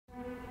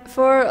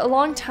For a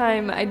long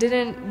time, I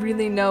didn't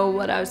really know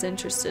what I was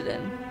interested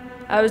in.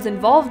 I was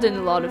involved in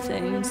a lot of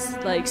things,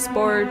 like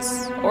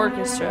sports,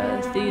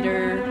 orchestra,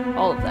 theater,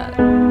 all of that.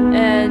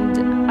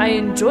 And I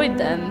enjoyed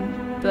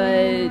them,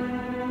 but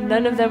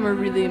none of them were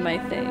really my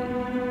thing.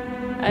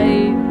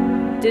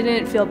 I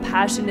didn't feel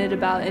passionate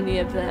about any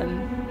of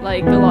them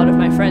like a lot of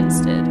my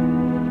friends did.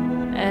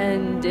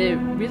 And it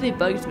really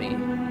bugged me.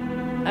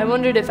 I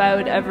wondered if I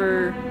would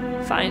ever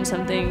find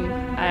something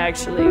I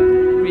actually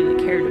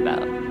really cared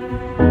about.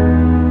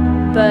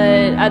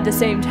 But at the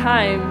same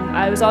time,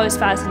 I was always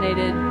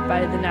fascinated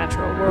by the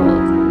natural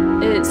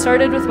world. It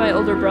started with my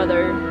older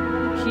brother.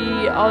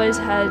 He always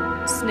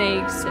had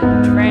snakes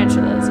and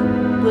tarantulas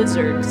and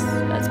lizards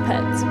as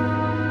pets.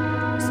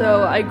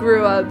 So I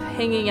grew up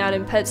hanging out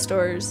in pet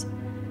stores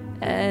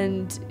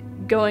and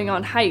going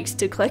on hikes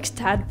to collect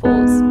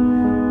tadpoles.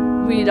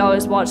 We'd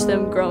always watch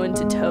them grow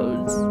into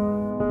toads.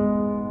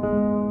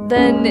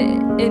 Then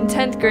in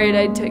 10th grade,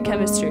 I took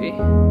chemistry.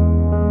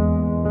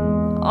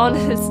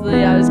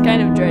 Honestly, I was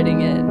kind of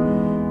dreading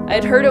it.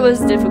 I'd heard it was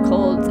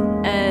difficult,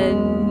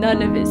 and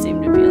none of it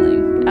seemed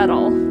appealing at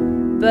all.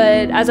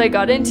 But as I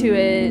got into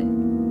it,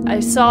 I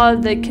saw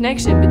the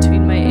connection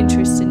between my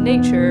interest in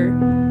nature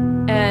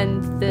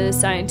and the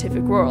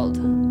scientific world.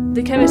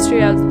 The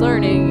chemistry I was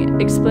learning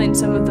explained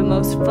some of the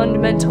most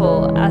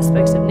fundamental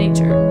aspects of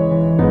nature,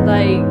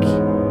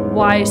 like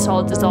why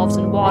salt dissolves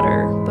in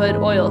water, but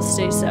oil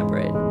stays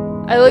separate.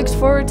 I looked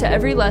forward to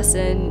every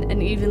lesson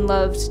and even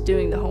loved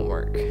doing the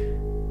homework.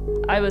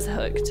 I was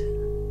hooked.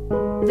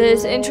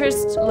 This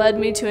interest led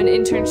me to an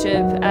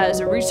internship as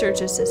a research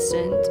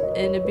assistant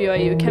in a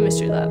BYU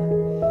chemistry lab.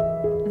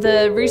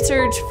 The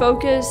research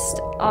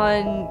focused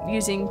on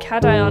using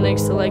cationic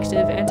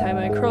selective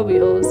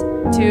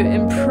antimicrobials to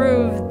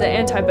improve the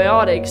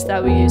antibiotics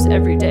that we use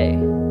every day.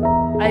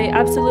 I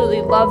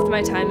absolutely loved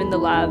my time in the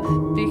lab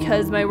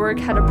because my work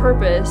had a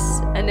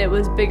purpose and it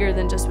was bigger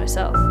than just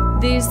myself.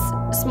 These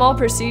small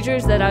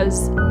procedures that I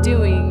was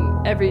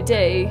doing every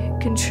day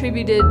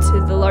contributed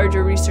to the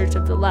larger research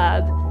of the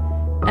lab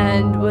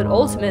and would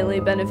ultimately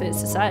benefit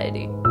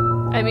society.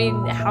 I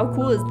mean, how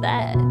cool is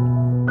that?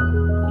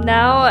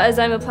 Now, as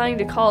I'm applying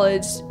to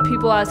college,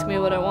 people ask me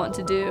what I want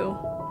to do.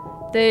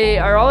 They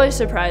are always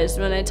surprised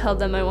when I tell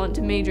them I want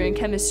to major in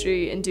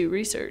chemistry and do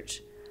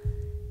research.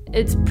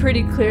 It's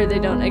pretty clear they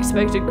don't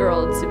expect a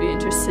girl to be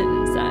interested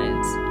in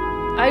science.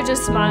 I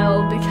just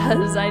smile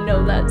because I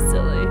know that's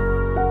silly.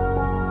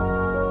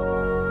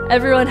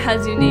 Everyone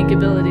has unique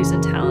abilities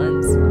and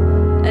talents,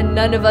 and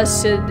none of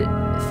us should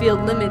feel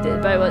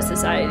limited by what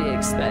society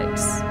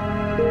expects.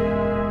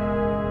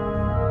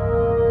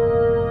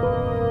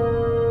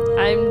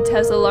 I'm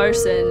Tessa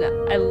Larson.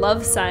 I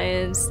love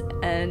science,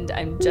 and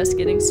I'm just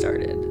getting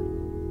started.